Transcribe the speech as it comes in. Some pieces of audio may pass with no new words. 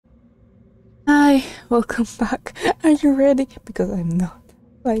Hi, welcome back. Are you ready? Because I'm not.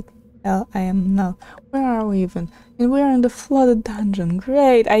 Like, hell, I am not. Where are we even? And we are in the flooded dungeon.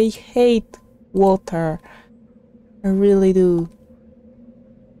 Great, I hate water. I really do.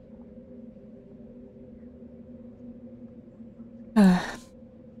 I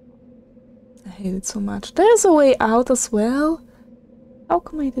hate it so much. There's a way out as well. How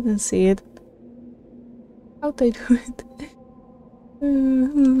come I didn't see it? How'd they do it? I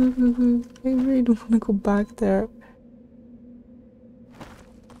really don't want to go back there.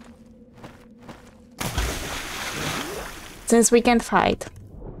 Since we can't fight.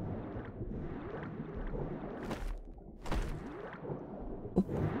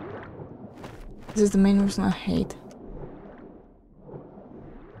 This is the main reason I hate.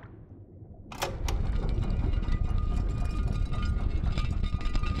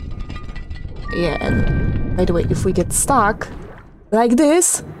 Yeah, and by the way, if we get stuck like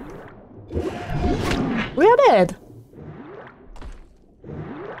this, we are dead.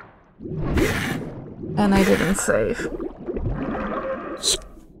 And I didn't save.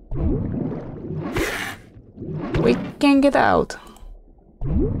 We can get out.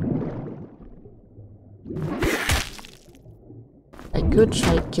 I could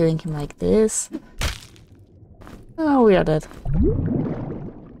try killing him like this. Oh, we are dead.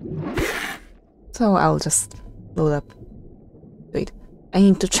 So I'll just load up. Wait, I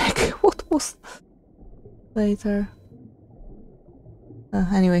need to check what was later.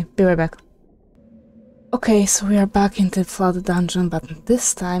 Anyway, be right back. Okay, so we are back in the flooded dungeon, but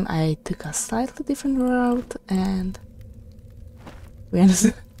this time I took a slightly different route and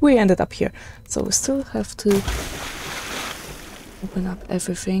we ended up here. So we still have to open up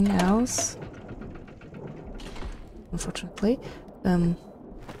everything else. Unfortunately.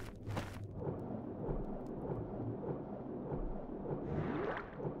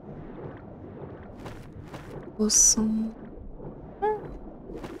 Was some...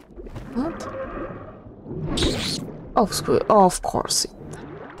 What? Oh, screw it. Oh, of course.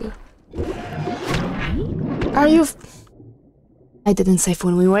 Are you... I didn't save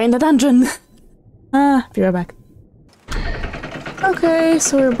when we were in the dungeon. Be right back. Okay,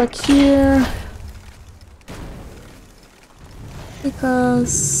 so we're back here.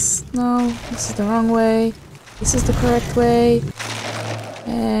 Because... No, this is the wrong way. This is the correct way.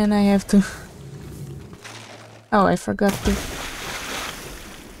 And I have to... Oh, I forgot to...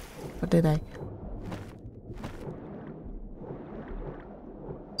 What did I?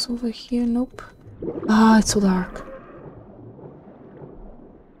 It's over here, nope. Ah, it's so dark.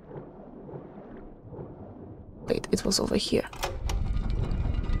 Wait, it was over here.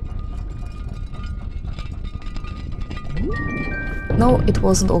 No, it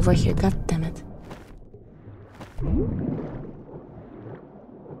wasn't over here, god damn it.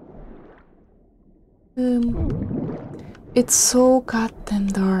 It's so goddamn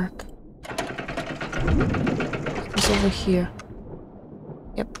dark. It's over here.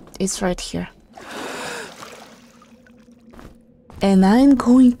 Yep, it's right here. And I'm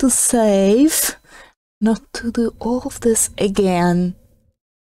going to save not to do all of this again.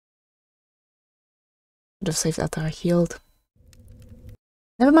 Just save that I healed.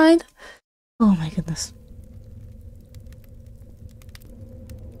 Never mind. Oh my goodness.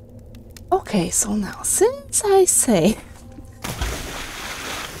 Okay, so now, since I say,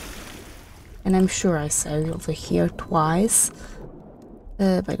 and I'm sure I said over here twice,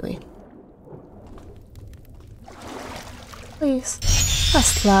 by the way, please,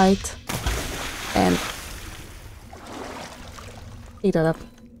 fast light, and pick that up.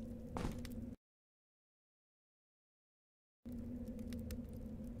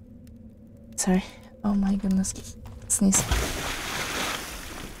 Sorry, oh my goodness, sneeze.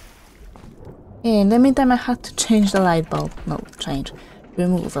 In the meantime, I had to change the light bulb. No,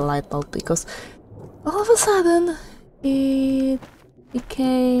 remove the light bulb because all of a sudden it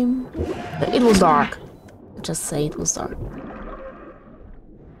became... It was dark. Just say it was dark.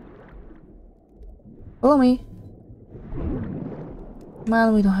 Follow me.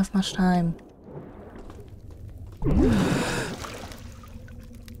 Man, we don't have much time.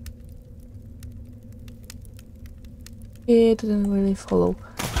 It didn't really follow.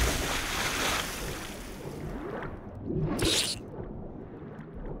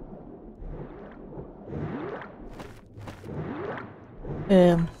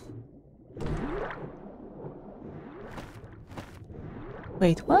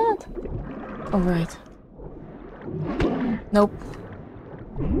 Wait, what? Oh, right. Nope.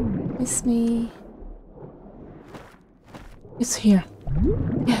 Miss me. It's here.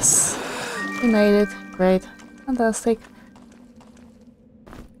 Yes. We made it. Great. Fantastic.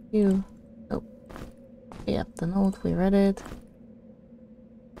 You. Nope. Yep, the note, we read it.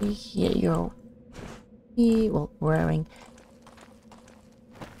 Here you're well, wearing.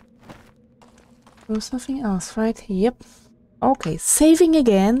 There was nothing else, right? Yep. Okay, saving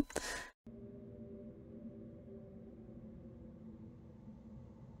again.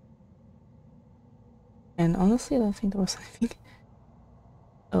 And honestly, I don't think there was anything.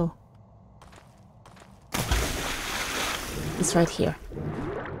 Oh. It's right here.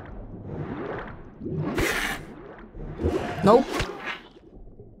 Nope.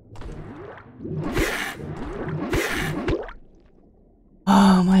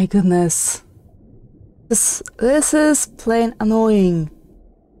 Oh my goodness. This is plain annoying.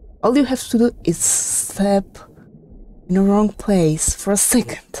 All you have to do is step in the wrong place for a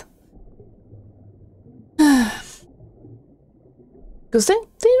second. Because they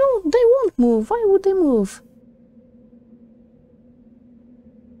won't move. Why would they move?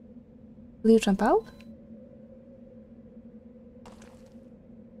 Will you jump out?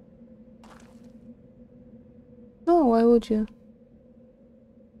 No, why would you?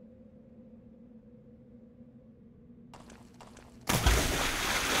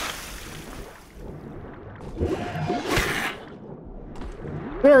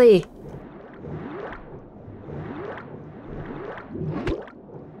 Really?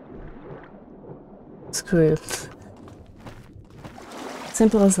 Screw it.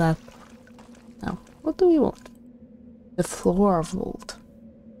 Simple as that. Now, what do we want? The floor vault.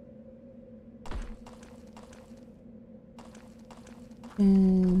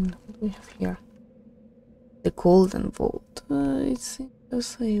 And what do we have here? The golden vault. It's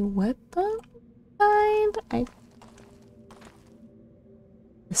just a weapon kind.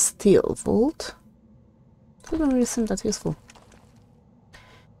 A steel vault. Doesn't really seem that useful.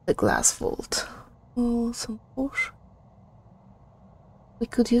 The glass vault. Oh, some potion. We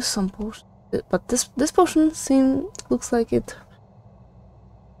could use some potion, but this potion looks like it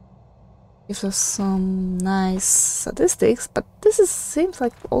gives us some nice statistics. But this seems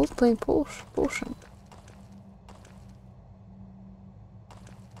like old plain potion.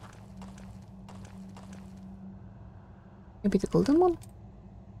 Maybe the golden one.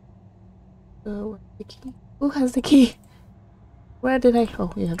 Where's the key? Who has the key? Where did I?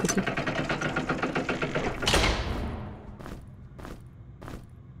 Oh, you have the key.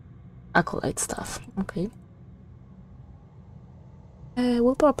 Acolyte stuff. Okay.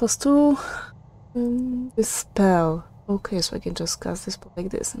 Willpower +2. This spell. Okay, so I can just cast this spell like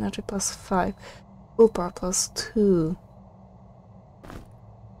this. Energy +5. Willpower +2.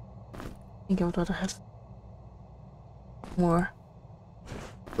 I think I would rather have more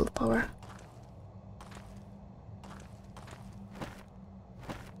willpower.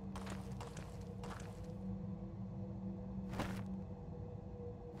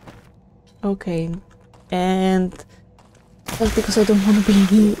 Okay, and that's because I don't want to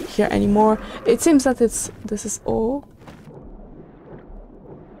be here anymore. It seems that this is all.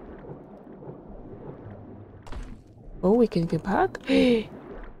 Oh, we can get back? Wait,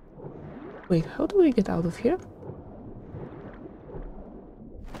 how do we get out of here?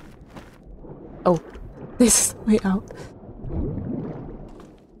 Oh, this is the way out.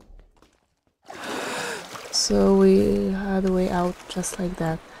 So we had a way out just like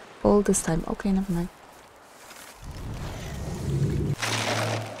that. All this time. Okay, never mind.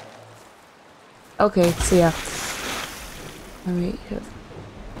 Okay, so yeah.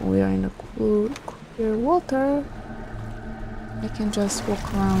 We are in a clear water. I can just walk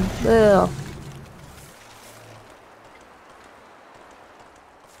around. Ugh.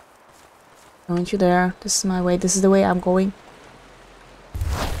 Don't you dare. This is my way. This is the way I'm going.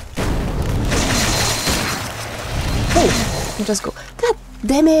 Oh, you just go. God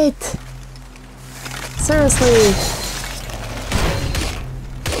damn it! Seriously.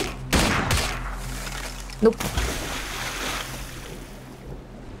 Nope.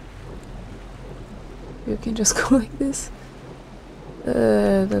 You can just go like this.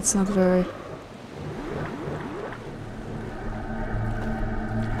 That's not very...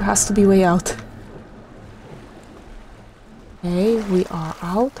 There has to be a way out. Okay, we are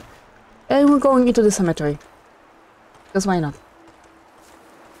out. And we're going into the cemetery. Because why not?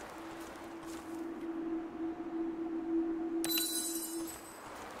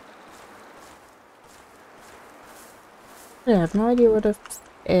 I have no idea where the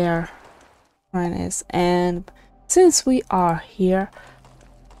air line is, and since we are here,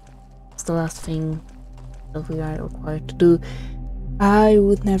 it's the last thing that we are required to do. I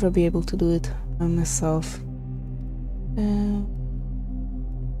would never be able to do it by myself.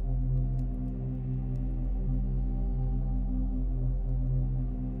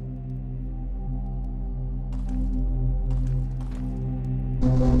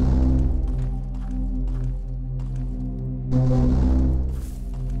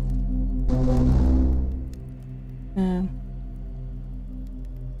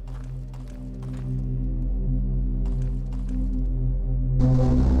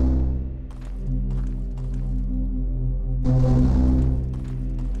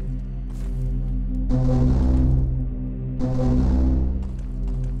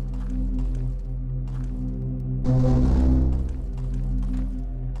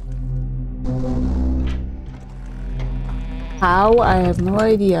 How? I have no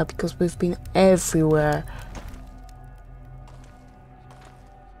idea, because we've been everywhere.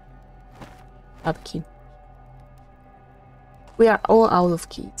 Tab key. We are all out of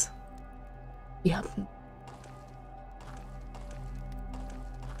keys. Yep.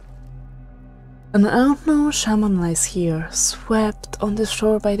 An unknown shaman lies here, swept on the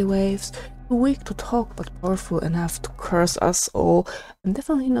shore by the waves, too weak to talk but powerful enough to curse us all, and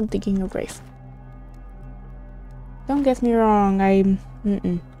definitely not digging a grave. Don't get me wrong, I'm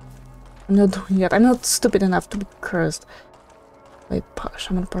not doing that. I'm not stupid enough to be cursed by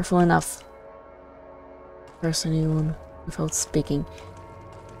shaman powerful enough to curse anyone without speaking.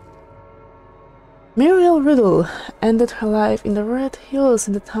 Muriel Riddle ended her life in the Red Hills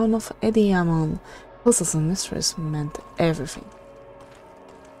in the town of Ediamon. Hostess and mistress meant everything.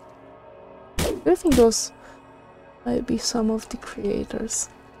 I think those might be some of the creators.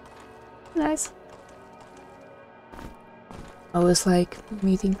 Nice. I always like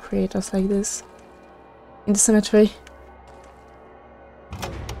meeting creators like this in the cemetery.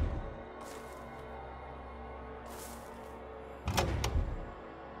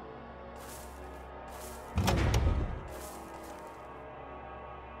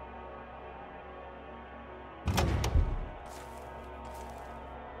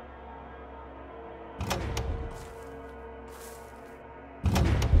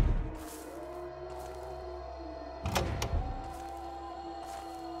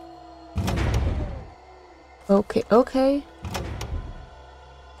 Okay, okay.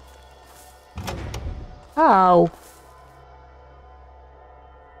 How?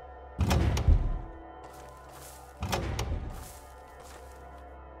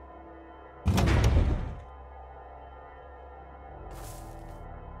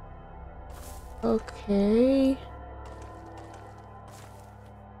 Okay.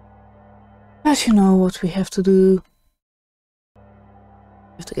 As you know what we have to do. We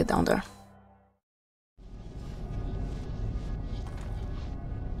have to get down there.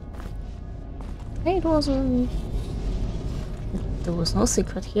 Hey, it wasn't... There was no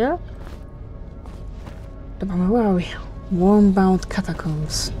secret here. The bummer, where are we? Wormbound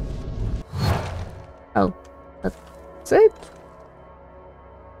catacombs. Oh, that's it?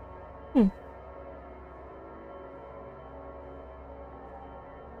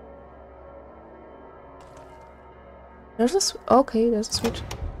 There's a okay, there's a switch.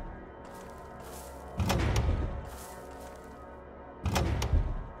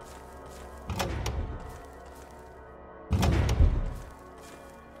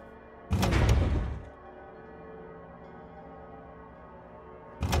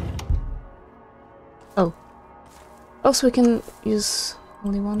 Oh. Oh, so we can use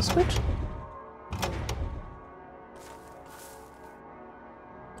only one switch?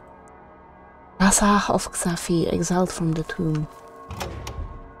 Rasach of Xafi, exiled from the tomb.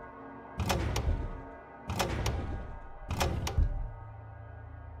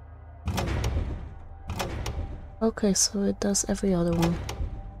 Okay, so it does every other one.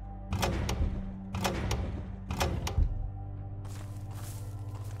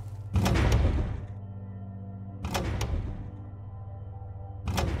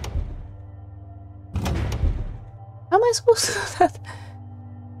 How am I supposed to do that?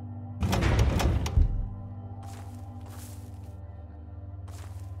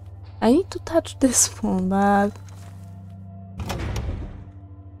 I need to touch this one, but...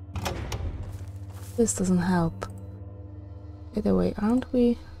 this doesn't help. Either way, aren't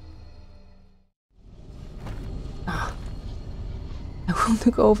we? Ah. I want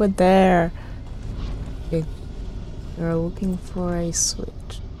to go over there. Okay. We're looking for a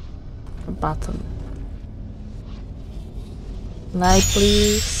switch. A button. Light,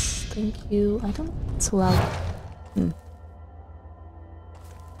 please. Thank you. I don't know if it's loud.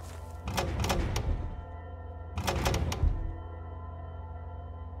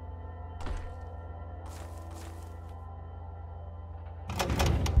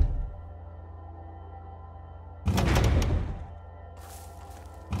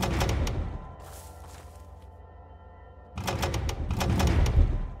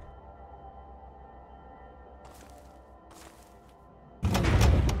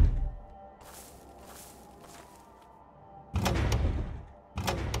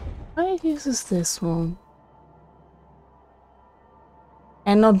 Why uses this one?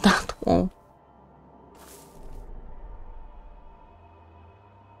 And not that one.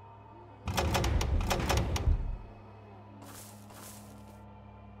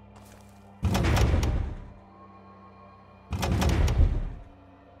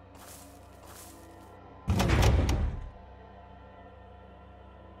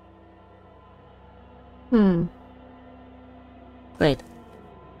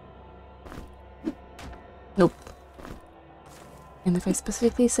 And if I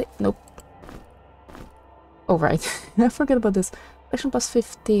specifically say nope. Oh right, I forget about this. Action plus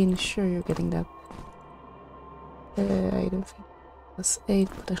 15, sure you're getting that. I don't think plus 8,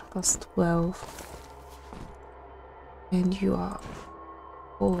 protection plus 12. And you are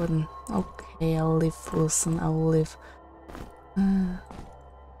Owen. Okay, I'll live, Wilson, I'll live.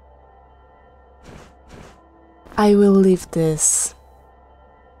 I will leave this.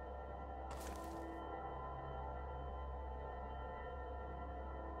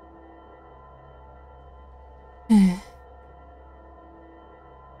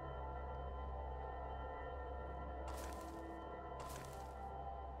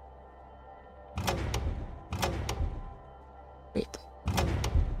 Wait.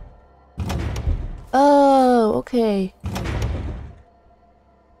 Oh, okay.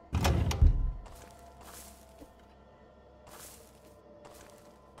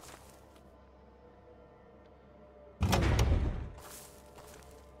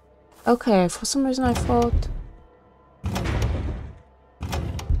 Okay, for some reason I thought...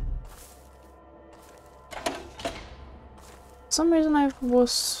 For some reason I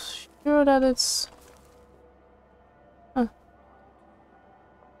was sure that it's... Huh.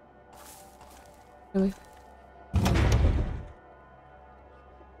 Really?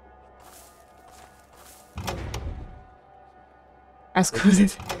 I screwed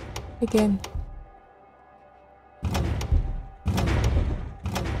it again.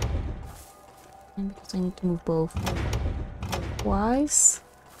 And because I need to move both twice.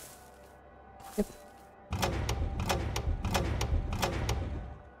 Yep.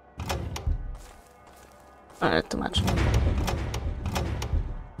 Too much.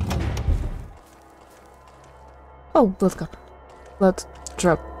 Oh, blood cup. Blood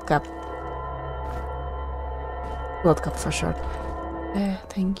drop cup. Blood cup for sure.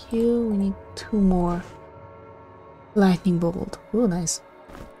 Thank you. We need 2 more. Lightning bolt. Oh, nice.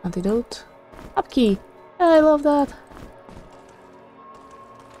 Antidote. Up key. I love that.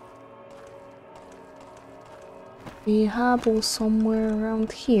 We have all somewhere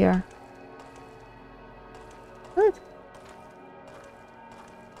around here. Good.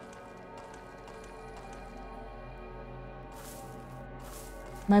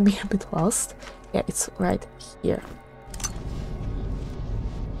 Might be a bit lost. Yeah, it's right here.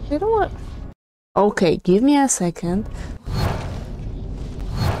 You know what? Okay, give me a second.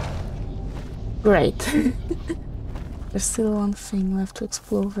 Great. There's still one thing left to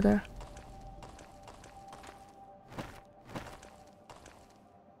explore over there.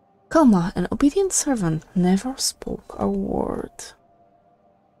 Kalma, an obedient servant, never spoke a word.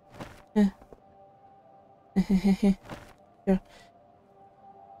 Here.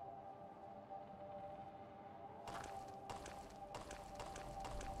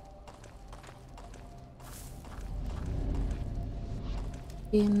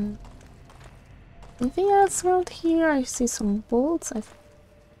 Anything else around here? I see some bolts.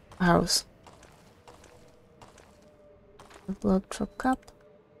 Arrows. A blood drop cup.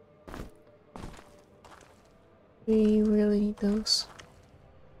 We really need those.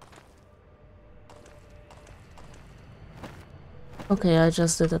 Okay, I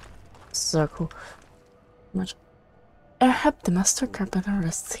just did a circle. Much. Erhab, the master carpenter,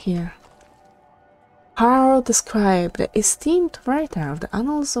 rests here. Harrow described the esteemed writer of the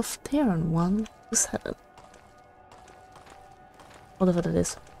Annals of Theron 1-7. Whatever that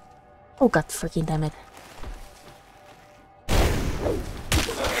is. Oh god freaking damn it.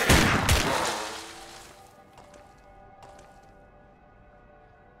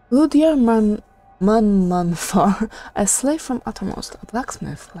 Ludia Manfar, a slave from Uttermost, a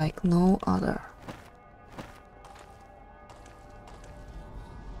blacksmith like no other.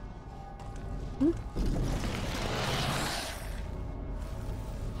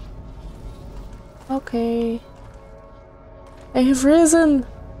 Okay. I have risen!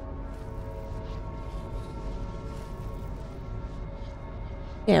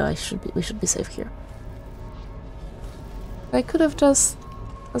 Yeah, we should be safe here. I could have just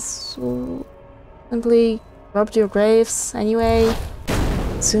simply robbed your graves anyway,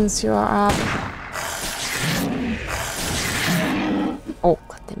 since you are up. Oh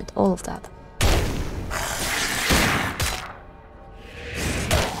god damn it, all of that.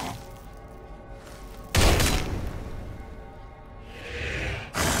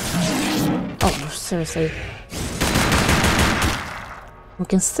 Seriously. We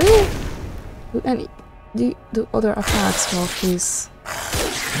can still do other attacks while he's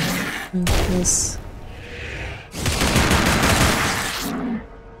in his...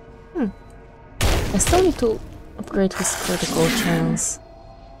 I still need to upgrade his critical chance.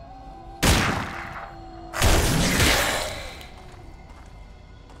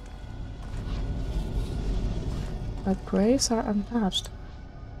 but graves are untouched.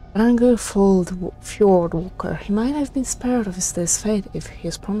 An ungrateful fjord walker. He might have been spared of his day's fate if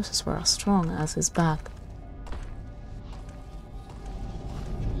his promises were as strong as his back.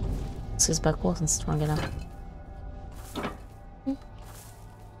 His back wasn't strong enough.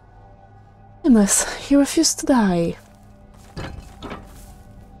 Unless he refused to die.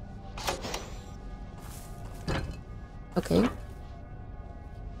 Okay.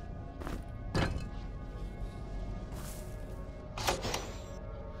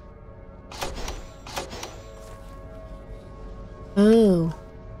 Oh.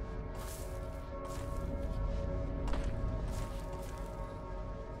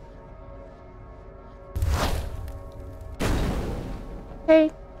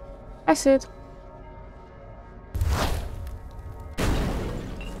 Hey, I see it.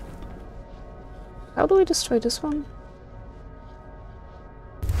 How do we destroy this one?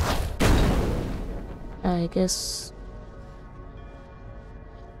 I guess...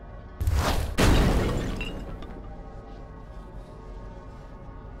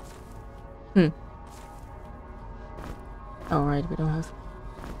 Alright, we don't have...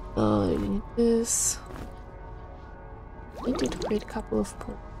 Oh, we need this. We need to create a couple of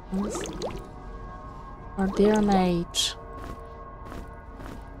potions. Our dear mage.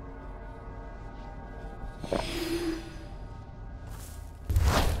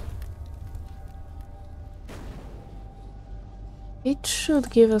 It should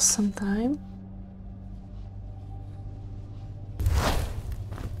give us some time.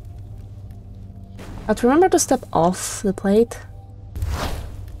 But remember to step off the plate.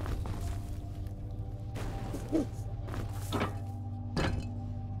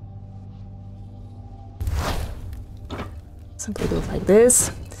 Simply do it like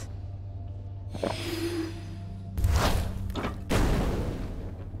this.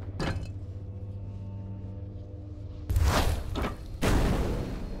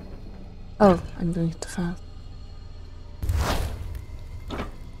 Oh, I'm doing it too fast.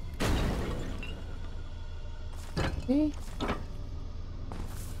 Okay.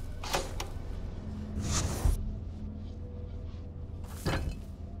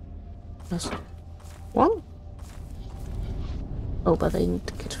 Just one. Oh, but I need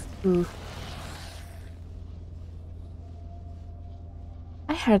to get through.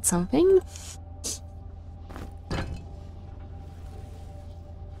 I heard something.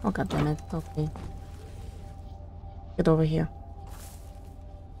 Oh, god damn it. Okay. Get over here.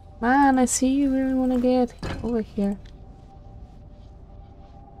 Man, I see you really want to get over here.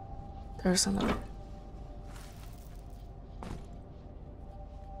 There's another.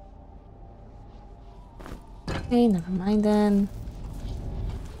 Okay, never mind then.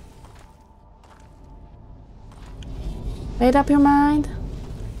 Made up your mind?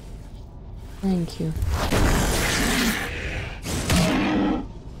 Thank you.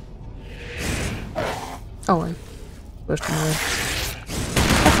 Oh, I pushed him away.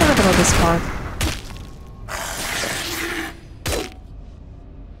 I forgot about this part.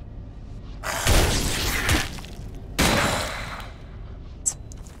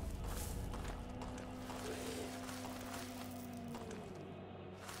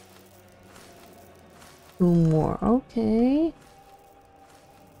 Two more, okay.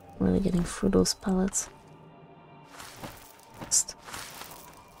 Really getting through those pellets. Next.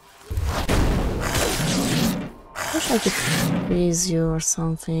 Wish I could freeze you or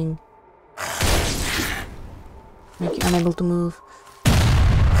something. Make you unable to move.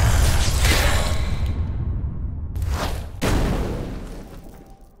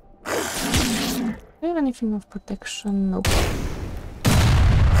 Do you have anything of protection? Nope.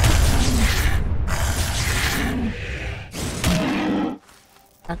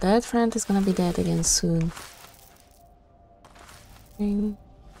 Our dead friend is gonna be dead again soon. Healing.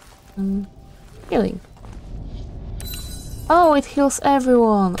 Oh, it heals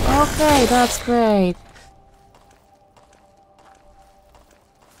everyone. Okay, that's great.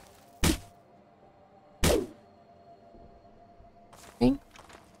 Okay.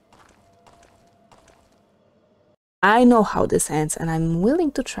 I know how this ends, and I'm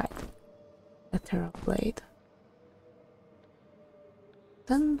willing to try it. A Terra Blade.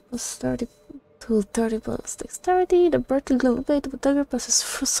 10 plus 30 to 30 plus dexterity. The Bertil blade with dagger passes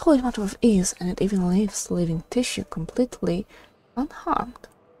through solid amount of ease, and it even leaves the living tissue completely unharmed.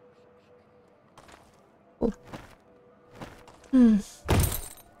 Oh.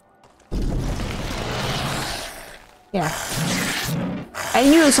 Yeah. I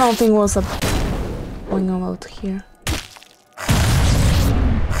knew something was going on out here.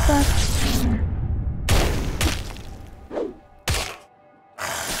 But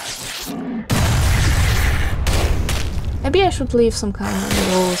Maybe I should leave some kind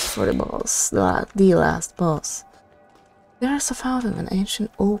of rules for the boss, the last boss. There is a fountain, an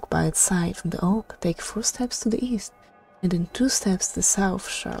ancient oak by its side. From the oak, take 4 steps to the east, and in 2 steps to the south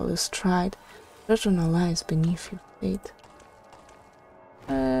shall you stride. Eternal lies beneath your feet.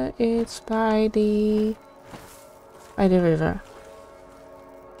 It's by the river.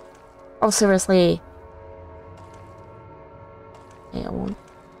 Oh, seriously? Okay, I won't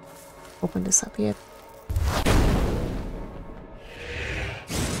open this up yet.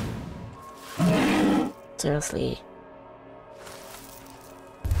 Seriously.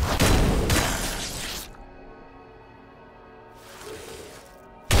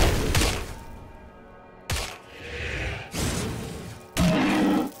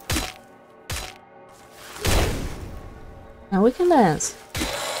 Now we can dance.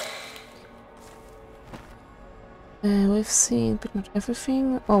 We've seen pretty much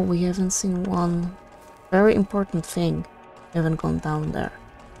everything. Oh, we haven't seen one very important thing. We haven't gone down there.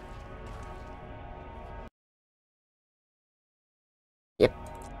 Yep,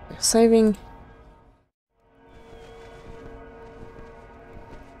 we're saving.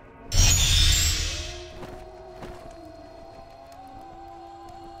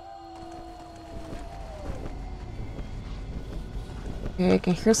 Okay, I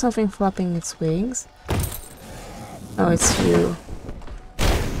can hear something flapping its wings. Oh, it's you.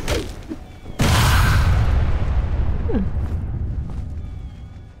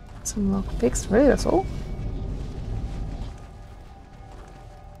 Some lockpicks, really, that's all?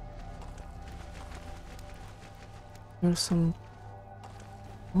 There's some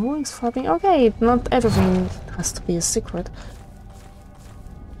wings flapping. Okay, not everything has to be a secret.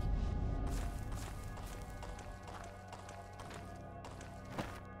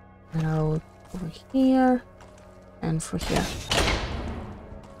 Now over here and through here.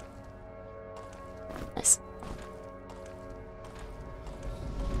 Nice.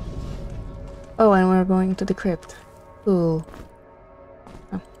 Oh, and we're going to the crypt. Cool.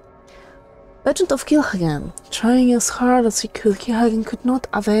 Oh. Legend of Grimrock. Trying as hard as he could, Grimrock could not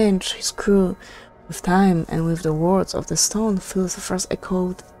avenge his crew. With time and with the words of the stone philosophers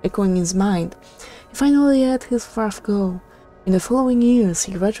echoing in his mind, he finally let his wrath go. In the following years,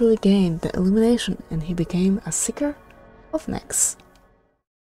 he gradually gained the illumination and he became a seeker of necks.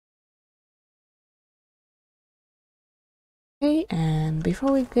 Okay, and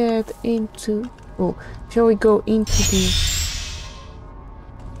before we go into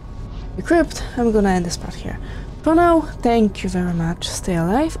the crypt, I'm gonna end this part here. For now, thank you very much, stay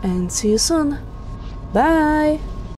alive and see you soon. Bye!